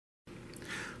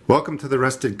Welcome to the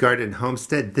Rusted Garden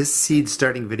Homestead. This seed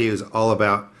starting video is all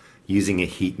about using a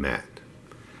heat mat.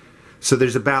 So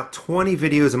there's about 20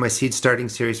 videos in my seed starting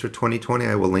series for 2020.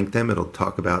 I will link them. It'll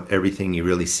talk about everything you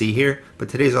really see here. But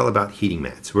today's all about heating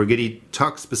mats. We're going to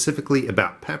talk specifically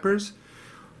about peppers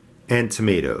and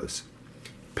tomatoes.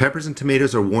 Peppers and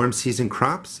tomatoes are warm season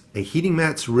crops. A heating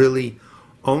mat's really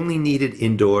only needed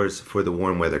indoors for the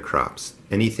warm weather crops.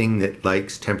 Anything that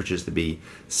likes temperatures to be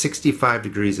 65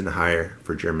 degrees and higher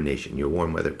for germination, your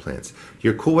warm weather plants.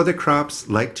 Your cool weather crops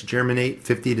like to germinate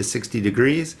 50 to 60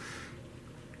 degrees.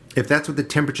 If that's what the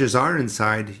temperatures are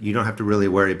inside, you don't have to really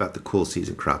worry about the cool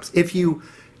season crops. If you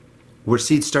were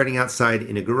seed starting outside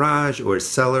in a garage or a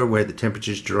cellar where the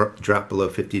temperatures drop below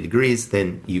 50 degrees,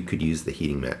 then you could use the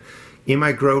heating mat. In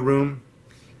my grow room,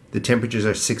 the temperatures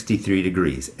are 63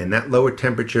 degrees, and that lower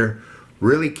temperature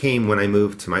really came when I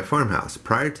moved to my farmhouse.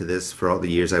 Prior to this, for all the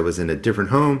years I was in a different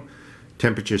home,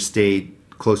 temperatures stayed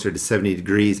closer to 70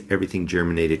 degrees, everything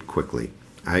germinated quickly.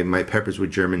 My peppers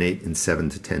would germinate in 7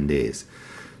 to 10 days.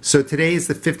 So today is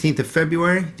the 15th of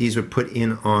February. These were put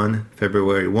in on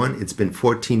February 1. It's been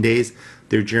 14 days.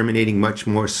 They're germinating much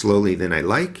more slowly than I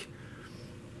like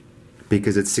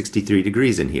because it's 63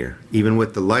 degrees in here. Even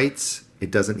with the lights,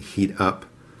 it doesn't heat up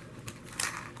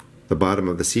the bottom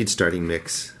of the seed starting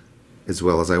mix as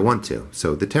well as I want to.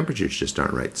 So the temperatures just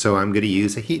aren't right. So I'm going to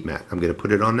use a heat mat. I'm going to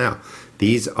put it on now.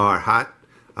 These are hot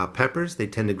peppers. They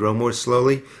tend to grow more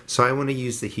slowly. So I want to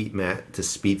use the heat mat to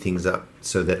speed things up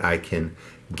so that I can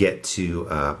get to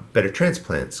better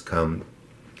transplants come,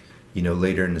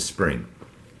 later in the spring.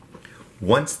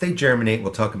 Once they germinate,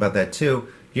 we'll talk about that too.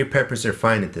 Your peppers are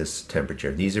fine at this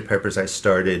temperature. These are peppers I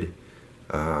started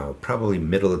probably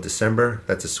middle of December.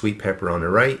 That's a sweet pepper on the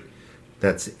right.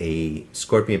 That's a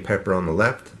scorpion pepper on the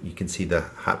left. You can see the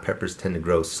hot peppers tend to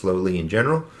grow slowly in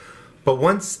general. But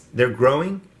once they're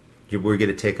growing, we're going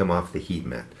to take them off the heat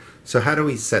mat. So how do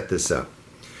we set this up?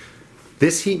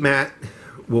 This heat mat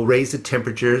will raise the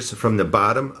temperatures from the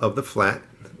bottom of the flat.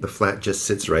 The flat just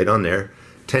sits right on there,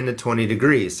 10 to 20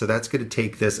 degrees. So that's going to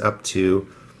take this up to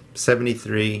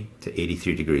 73 to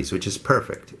 83 degrees, which is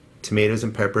perfect. Tomatoes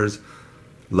and peppers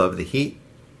love the heat.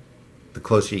 The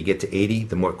closer you get to 80,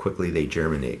 the more quickly they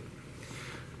germinate.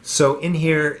 So in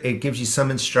here, it gives you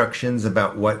some instructions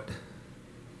about what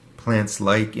plants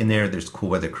like in there. There's cool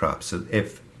weather crops. So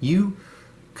if you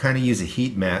kind of use a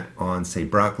heat mat on, say,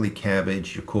 broccoli,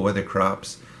 cabbage, your cool weather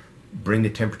crops, bring the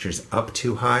temperatures up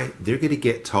too high, they're going to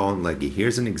get tall and leggy.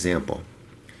 Here's an example.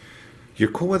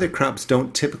 Your cool weather crops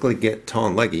don't typically get tall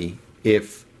and leggy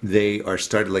if they are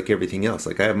started like everything else.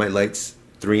 Like I have my lights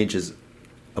 3 inches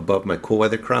above my cool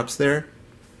weather crops there.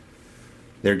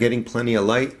 They're getting plenty of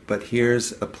light, but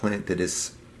here's a plant that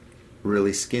is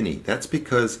really skinny. That's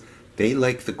because they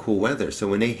like the cool weather. So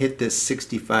when they hit this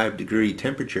 65 degree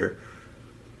temperature,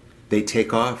 they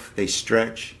take off, they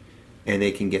stretch, and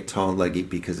they can get tall and leggy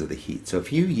because of the heat. So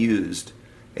if you used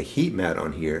a heat mat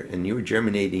on here and you were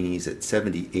germinating these at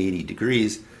 70, 80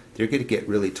 degrees, they're going to get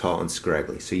really tall and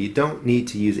scraggly. So you don't need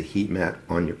to use a heat mat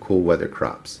on your cool weather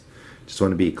crops. Just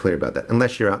want to be clear about that,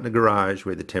 unless you're out in the garage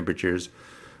where the temperatures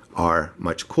are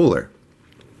much cooler.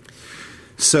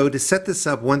 So to set this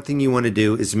up, one thing you want to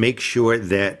do is make sure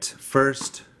that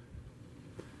first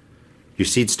your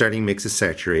seed starting mix is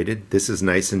saturated. This is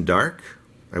nice and dark.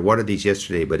 I watered these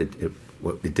yesterday, but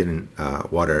it didn't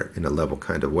water in a level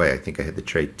kind of way. I think I had the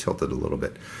tray tilted a little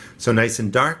bit. So nice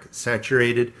and dark,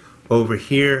 saturated. Over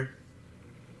here,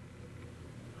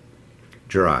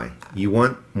 dry. You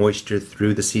want moisture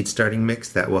through the seed starting mix.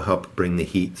 That will help bring the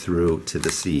heat through to the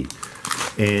seed.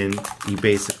 And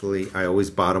I always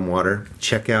bottom water.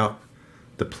 Check out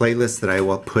the playlist that I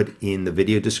will put in the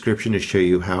video description to show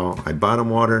you how I bottom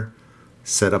water,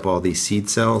 set up all these seed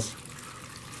cells.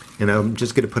 And I'm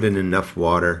just going to put in enough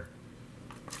water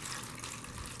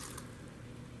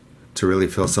to really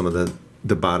fill some of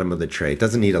the bottom of the tray. It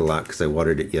doesn't need a lot because I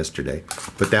watered it yesterday,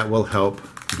 but that will help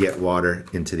get water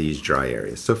into these dry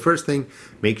areas. So first thing,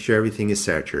 make sure everything is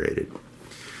saturated.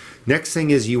 Next thing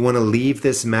is you want to leave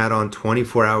this mat on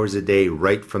 24 hours a day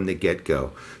right from the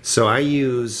get-go. So I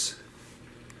use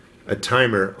a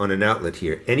timer on an outlet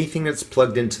here. Anything that's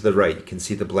plugged into the right, you can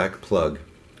see the black plug,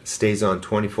 stays on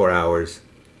 24 hours.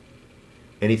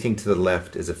 Anything to the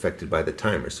left is affected by the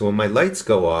timer. So when my lights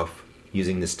go off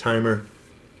using this timer,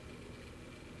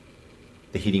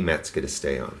 the heating mat's going to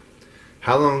stay on.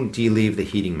 How long do you leave the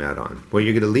heating mat on? Well,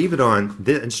 you're going to leave it on.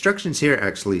 The instructions here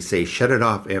actually say shut it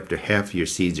off after half your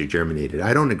seeds are germinated.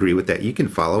 I don't agree with that. You can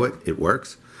follow it. It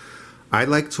works. I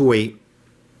like to wait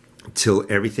till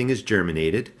everything is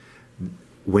germinated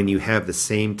when you have the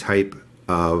same type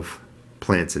of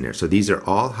plants in there. So these are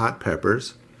all hot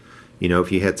peppers. You know,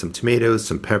 if you had some tomatoes,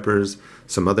 some peppers,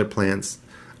 some other plants,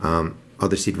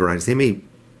 other seed varieties, they may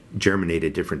germinate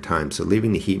at different times. So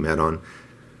leaving the heat mat on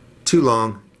too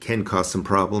long can cause some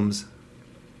problems.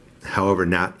 However,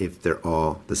 not if they're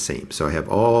all the same. So I have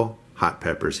all hot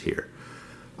peppers here.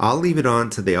 I'll leave it on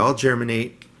till they all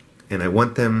germinate, and I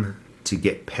want them to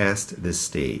get past this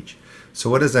stage. So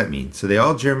what does that mean? So they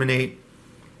all germinate.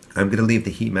 I'm going to leave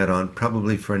the heat mat on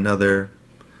probably for another,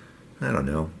 I don't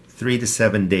know, 3 to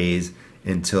 7 days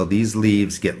until these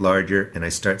leaves get larger and I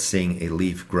start seeing a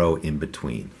leaf grow in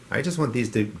between. I just want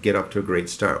these to get off to a great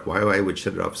start. Why I would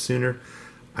shut it off sooner,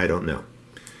 I don't know.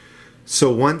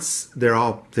 So once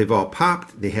they've all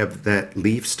popped, they have that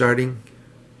leaf starting,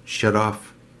 shut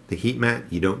off the heat mat.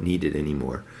 You don't need it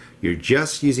anymore. You're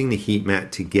just using the heat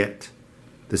mat to get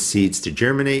the seeds to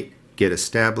germinate, get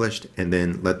established, and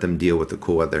then let them deal with the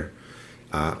cool weather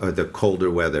or the colder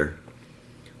weather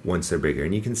once they're bigger.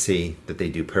 And you can see that they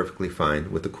do perfectly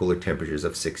fine with the cooler temperatures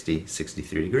of 60,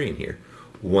 63 degree in here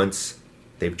once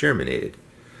they've germinated.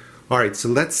 All right, so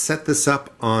let's set this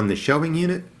up on the shelving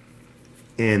unit,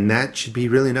 and that should be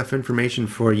really enough information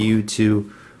for you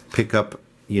to pick up,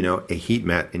 you know, a heat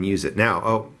mat and use it. Now,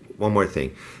 oh, one more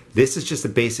thing. This is just a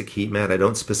basic heat mat. I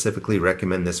don't specifically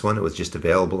recommend this one. It was just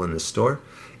available in the store.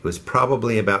 It was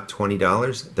probably about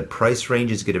 $20. The price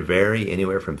range is going to vary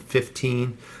anywhere from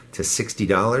 $15 to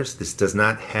 $60. This does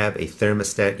not have a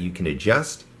thermostat you can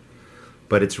adjust,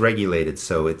 but it's regulated,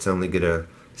 so it's only going to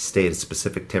stay at a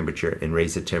specific temperature and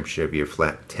raise the temperature of your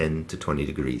flat 10 to 20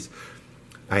 degrees.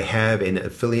 I have an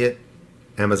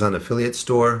Amazon affiliate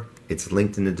store. It's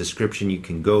linked in the description. You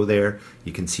can go there.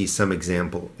 You can see some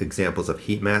examples of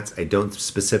heat mats. I don't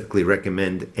specifically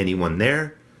recommend anyone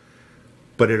there,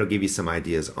 but it'll give you some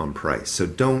ideas on price. So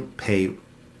don't pay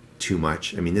too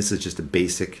much. I mean, this is just a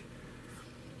basic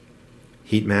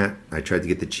heat mat. I tried to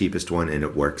get the cheapest one and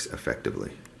it works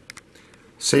effectively.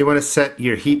 So you want to set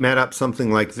your heat mat up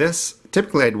something like this.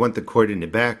 Typically I'd want the cord in the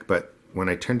back, but when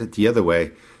I turned it the other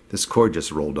way, this cord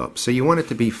just rolled up. So you want it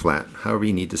to be flat, however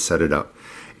you need to set it up.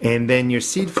 And then your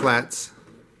seed flats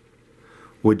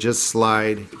would just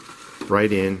slide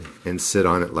right in and sit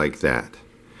on it like that.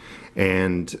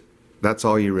 And that's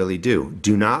all you really do.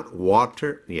 Do not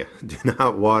water, do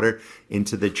not water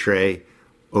into the tray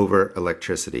over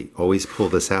electricity. Always pull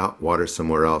this out, water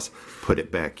somewhere else, put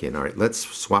it back in. All right, let's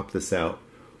swap this out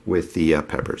with the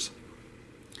peppers.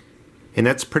 And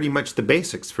that's pretty much the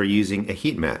basics for using a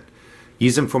heat mat.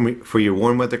 Use them for your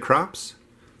warm weather crops,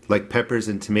 like peppers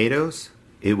and tomatoes.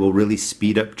 It will really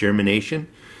speed up germination.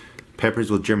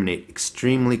 Peppers will germinate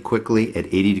extremely quickly at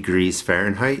 80 degrees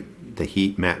Fahrenheit. The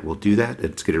heat mat will do that.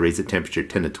 It's going to raise the temperature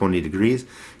 10 to 20 degrees.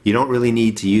 You don't really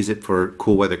need to use it for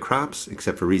cool weather crops,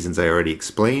 except for reasons I already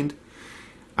explained.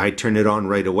 I turn it on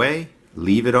right away,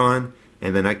 leave it on,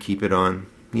 and then I keep it on,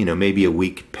 you know, maybe a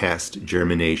week past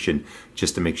germination,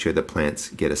 just to make sure the plants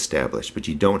get established. But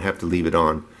you don't have to leave it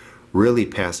on really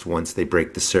past once they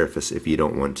break the surface if you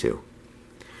don't want to.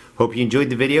 Hope you enjoyed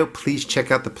the video. Please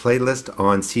check out the playlist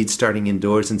on seed starting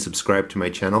indoors and subscribe to my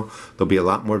channel. There'll be a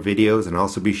lot more videos, and I'll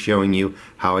also be showing you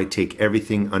how I take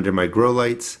everything under my grow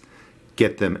lights,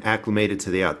 get them acclimated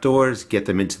to the outdoors, get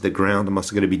them into the ground. I'm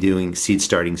also going to be doing seed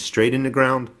starting straight in the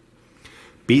ground.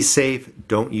 Be safe.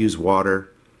 Don't use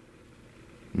water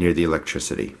near the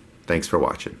electricity. Thanks for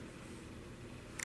watching.